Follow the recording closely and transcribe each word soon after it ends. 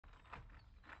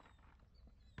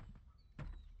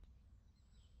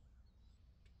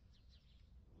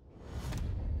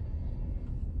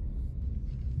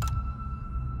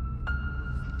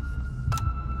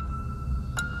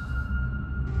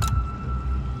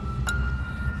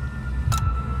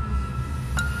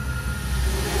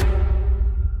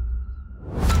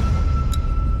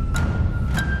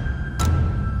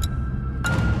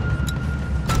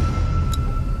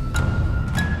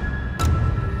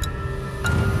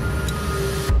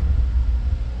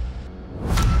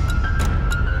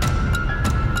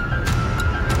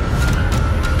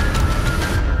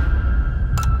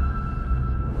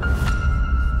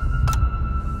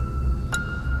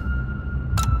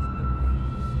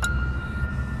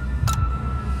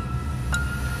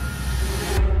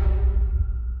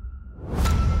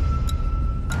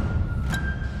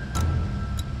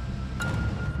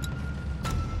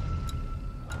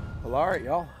Well, all right,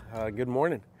 y'all. Good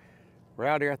morning. We're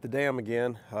out here at the dam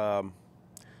again.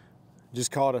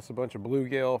 Just caught us a bunch of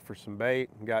bluegill for some bait.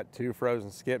 Got 2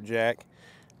 frozen skipjack,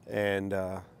 and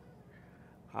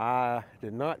I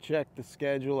did not check the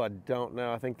schedule. I don't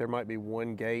know. I think there might be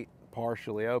 1 gate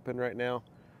partially open right now,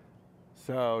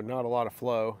 so not a lot of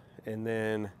flow. And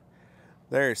then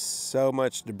there's so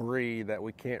much debris that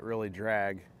we can't really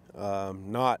drag.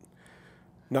 Not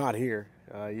here.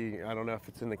 I don't know if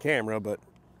it's in the camera, but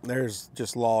there's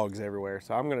just logs everywhere.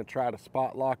 So I'm gonna try to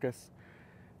spot lock us.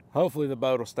 Hopefully the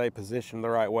boat will stay positioned the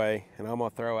right way, and I'm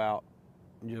gonna throw out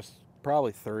just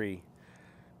probably 3,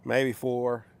 maybe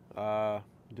 4.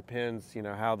 Depends, you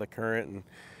know, how the current and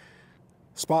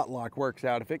spot lock works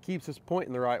out. If it keeps us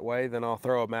pointing the right way, then I'll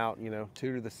throw them out, you know,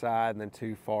 2 to the side and then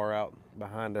 2 far out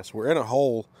behind us. We're in a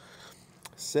hole,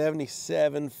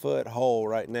 77-foot hole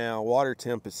right now. Water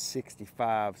temp is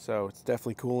 65, so it's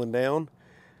definitely cooling down.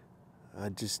 I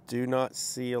just do not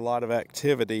see a lot of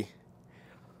activity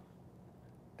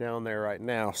down there right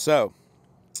now. So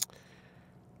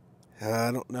I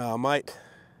don't know. I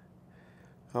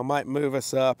might move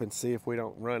us up and see if we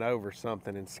don't run over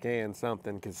something and scan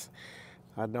something, because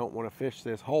I don't want to fish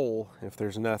this hole if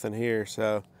there's nothing here.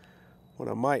 So what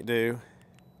I might do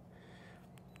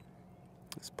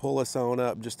is pull us on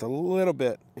up just a little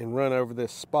bit and run over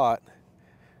this spot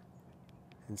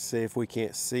and see if we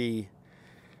can't see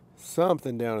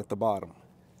something down at the bottom.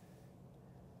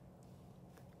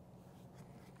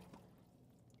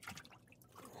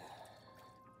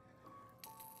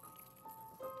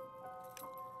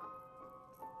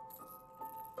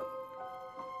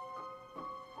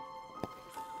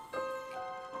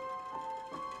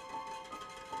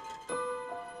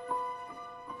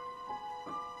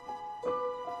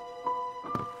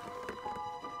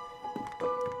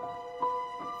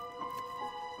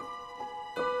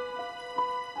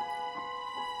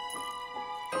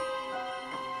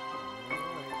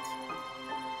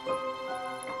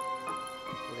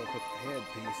 Put the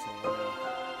headpiece on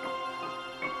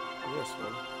this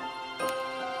one.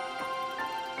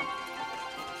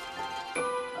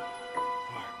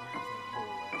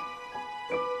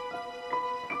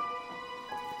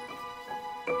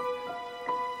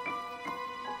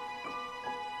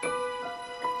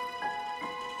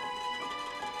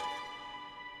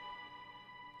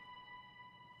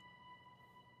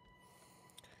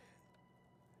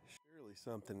 Surely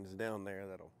something is down there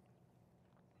that'll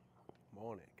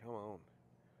want it. Come on.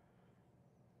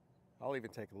 I'll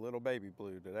even take a little baby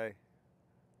blue today.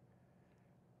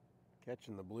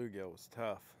 Catching the bluegill was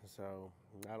tough, so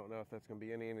I don't know if that's going to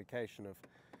be any indication of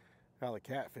how the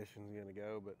catfishing is going to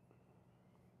go, but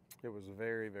it was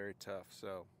very, very tough,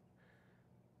 so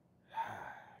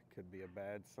could be a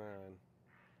bad sign.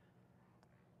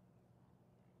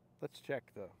 Let's check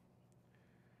the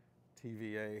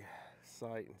TVA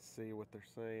site and see what they're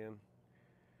saying.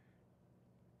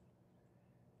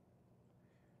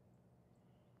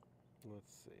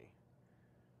 Let's see.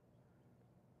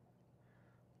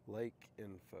 Lake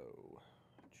info.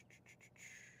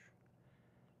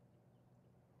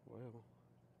 Well,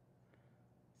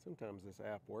 sometimes this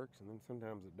app works and then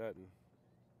sometimes it doesn't.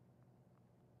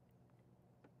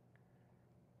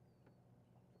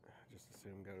 Just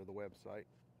assume go to the website.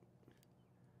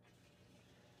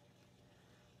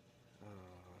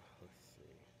 Let's see.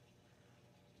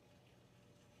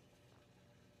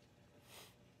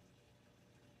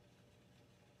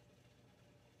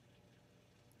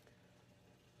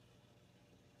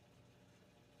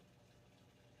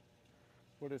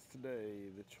 What is today?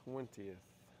 The 20th.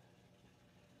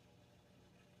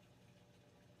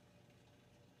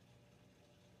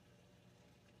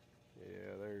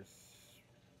 Yeah, there's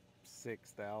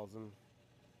 6,000.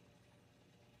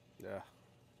 Yeah,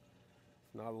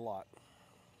 it's not a lot.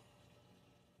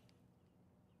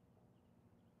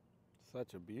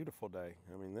 Such a beautiful day.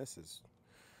 I mean, this is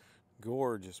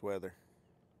gorgeous weather.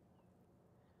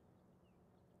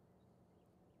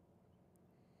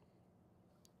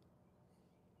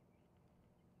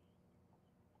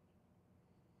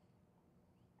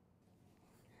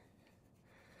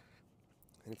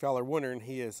 And if y'all are wondering,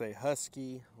 he is a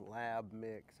husky lab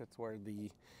mix. That's where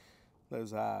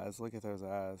those eyes, look at those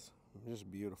eyes.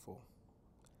 Just beautiful.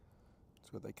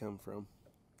 That's where they come from,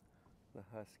 the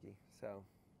husky. So,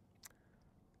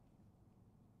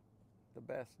 the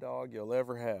best dog you'll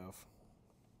ever have.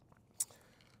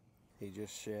 He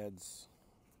just sheds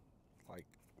like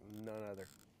none other.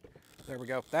 There we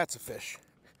go. That's a fish.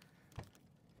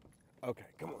 Okay,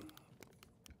 come on.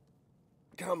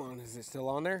 Come on, is it still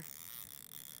on there?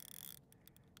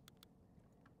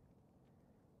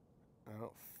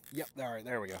 Oh, yep, all right,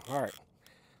 there we go. All right.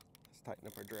 Let's tighten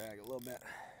up our drag a little bit.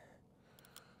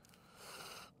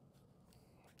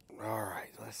 All right,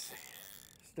 let's see.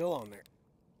 Still on there.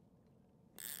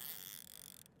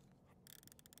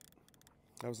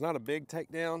 That was not a big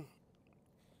takedown.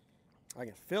 I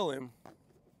can feel him, but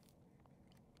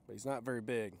he's not very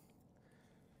big.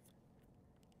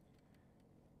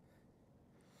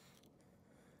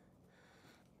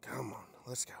 Come on,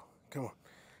 let's go. Come on.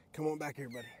 Come on back here,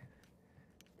 buddy.